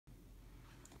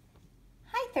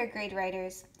Hi third grade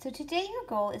writers. So today your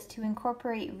goal is to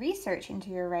incorporate research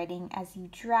into your writing as you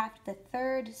draft the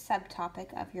third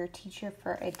subtopic of your Teacher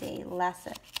for a Day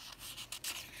lesson.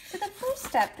 So the first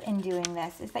step in doing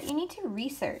this is that you need to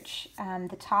research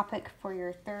the topic for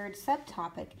your third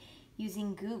subtopic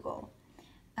using Google.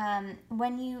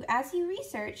 As you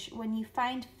research, when you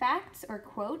find facts or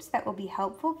quotes that will be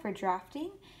helpful for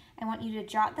drafting, I want you to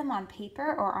jot them on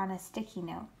paper or on a sticky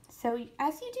note. So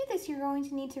as you do this, you're going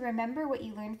to need to remember what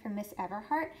you learned from Miss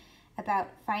Everhart about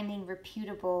finding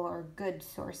reputable or good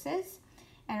sources.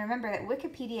 And remember that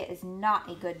Wikipedia is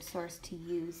not a good source to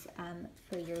use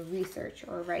for your research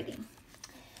or writing.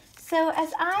 So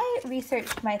as I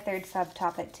researched my third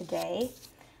subtopic today,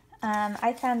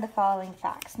 I found the following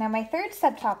facts. Now my third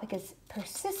subtopic is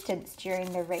persistence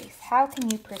during the race. How can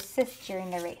you persist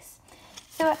during the race?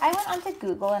 So I went onto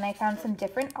Google and I found some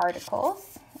different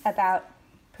articles about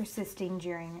persisting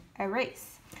during a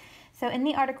race. So in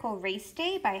the article Race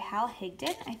Day by Hal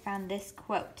Higdon, I found this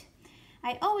quote.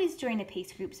 I always join a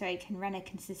pace group so I can run a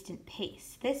consistent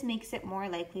pace. This makes it more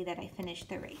likely that I finish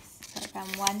the race. So I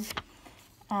found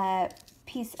one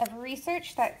piece of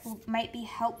research that might be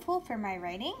helpful for my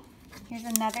writing. Here's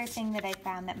another thing that I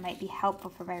found that might be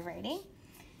helpful for my writing.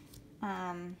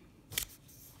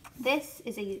 This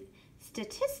is a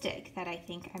statistic that I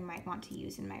think I might want to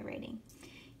use in my writing.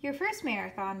 Your first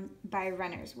marathon by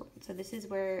Runner's World. So this is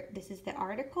the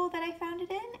article that I found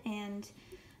it in, and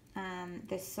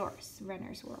the source,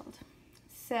 Runner's World.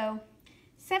 So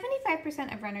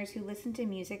 75% of runners who listen to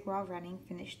music while running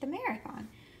finish the marathon.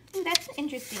 Ooh, that's an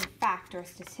interesting fact or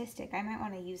statistic. I might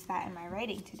want to use that in my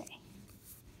writing today.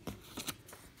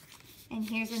 And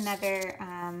here's another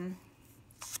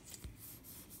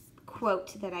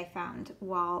quote that I found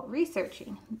while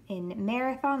researching in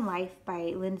Marathon Life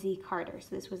by Lindsay Carter.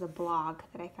 So this was a blog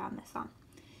that I found this on.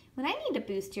 When I need a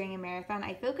boost during a marathon,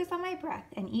 I focus on my breath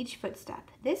and each footstep.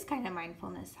 This kind of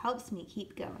mindfulness helps me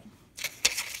keep going.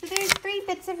 So there's 3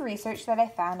 bits of research that I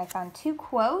found. I found 2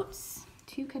 quotes,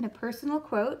 2 kind of personal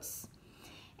quotes,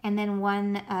 and then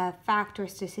one fact or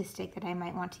statistic that I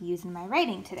might want to use in my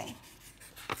writing today.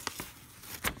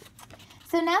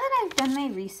 So now that I've done my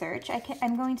research,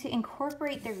 I'm going to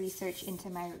incorporate the research into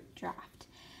my draft.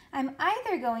 I'm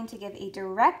either going to give a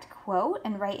direct quote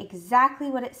and write exactly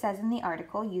what it says in the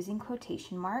article using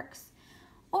quotation marks,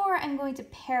 or I'm going to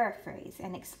paraphrase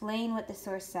and explain what the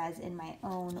source says in my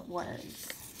own words.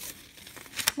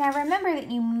 Now remember that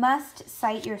you must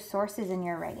cite your sources in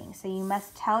your writing, so you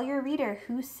must tell your reader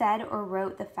who said or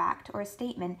wrote the fact or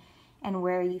statement and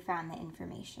where you found the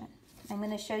information. I'm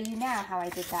going to show you now how I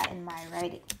did that in my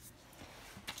writing.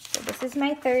 So this is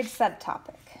my third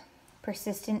subtopic,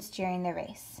 persistence during the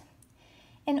race.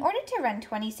 In order to run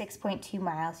 26.2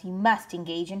 miles, you must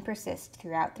engage and persist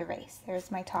throughout the race.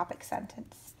 There's my topic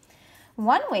sentence.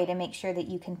 One way to make sure that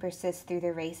you can persist through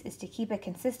the race is to keep a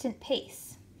consistent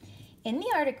pace. In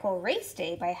the article Race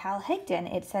Day by Hal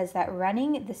Higdon, it says that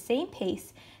running the same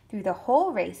pace through the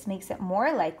whole race makes it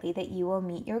more likely that you will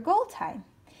meet your goal time.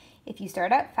 If you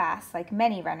start out fast, like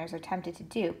many runners are tempted to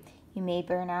do, you may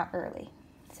burn out early.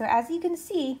 So as you can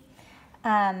see,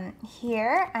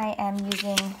 here I am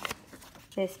using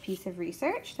this piece of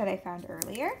research that I found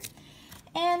earlier.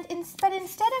 But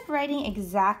instead of writing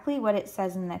exactly what it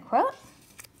says in the quote,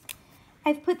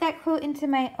 I've put that quote into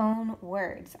my own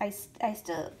words. I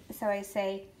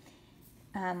say,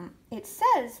 it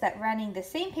says that running the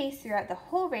same pace throughout the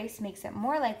whole race makes it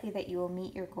more likely that you will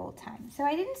meet your goal time. So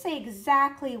I didn't say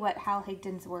exactly what Hal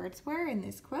Higdon's words were in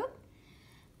this quote.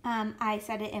 I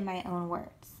said it in my own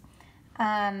words.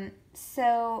 And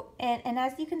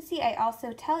as you can see, I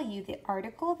also tell you the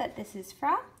article that this is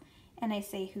from, and I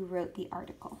say who wrote the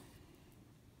article.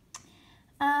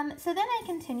 So then I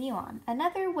continue on.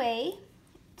 Another way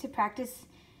to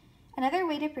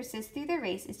persist through the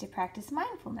race is to practice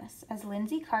mindfulness. As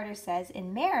Lindsay Carter says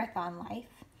in Marathon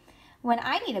Life, when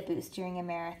I need a boost during a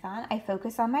marathon, I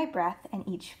focus on my breath and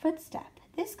each footstep.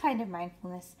 This kind of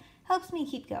mindfulness helps me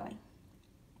keep going.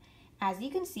 As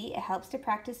you can see, it helps to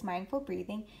practice mindful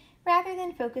breathing rather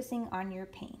than focusing on your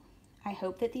pain. I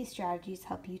hope that these strategies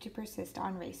help you to persist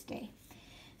on race day.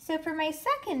 So for my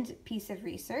second piece of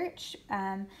research,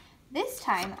 this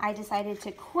time I decided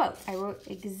to quote. I wrote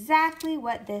exactly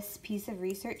what this piece of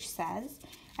research says.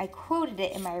 I quoted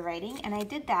it in my writing, and I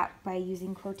did that by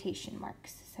using quotation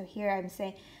marks. So here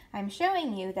I'm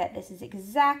showing you that this is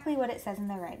exactly what it says in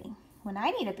the writing. When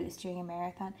I need a boost during a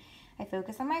marathon, I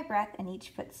focus on my breath and each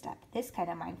footstep. This kind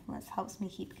of mindfulness helps me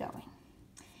keep going.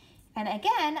 And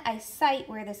again, I cite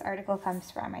where this article comes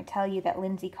from. I tell you that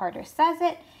Lindsay Carter says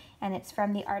it, and it's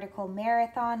from the article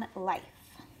Marathon Life.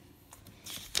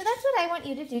 So that's what I want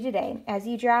you to do today. As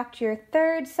you draft your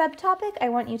third subtopic, I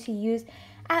want you to use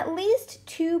at least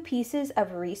 2 pieces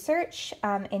of research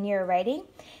in your writing.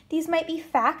 These might be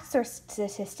facts or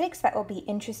statistics that will be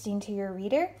interesting to your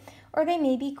reader, or they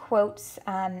may be quotes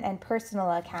and personal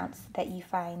accounts that you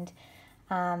find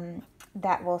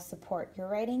that will support your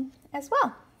writing as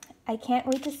well. I can't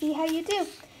wait to see how you do.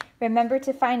 Remember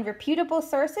to find reputable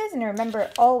sources and remember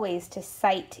always to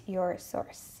cite your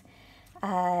source.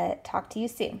 Talk to you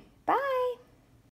soon.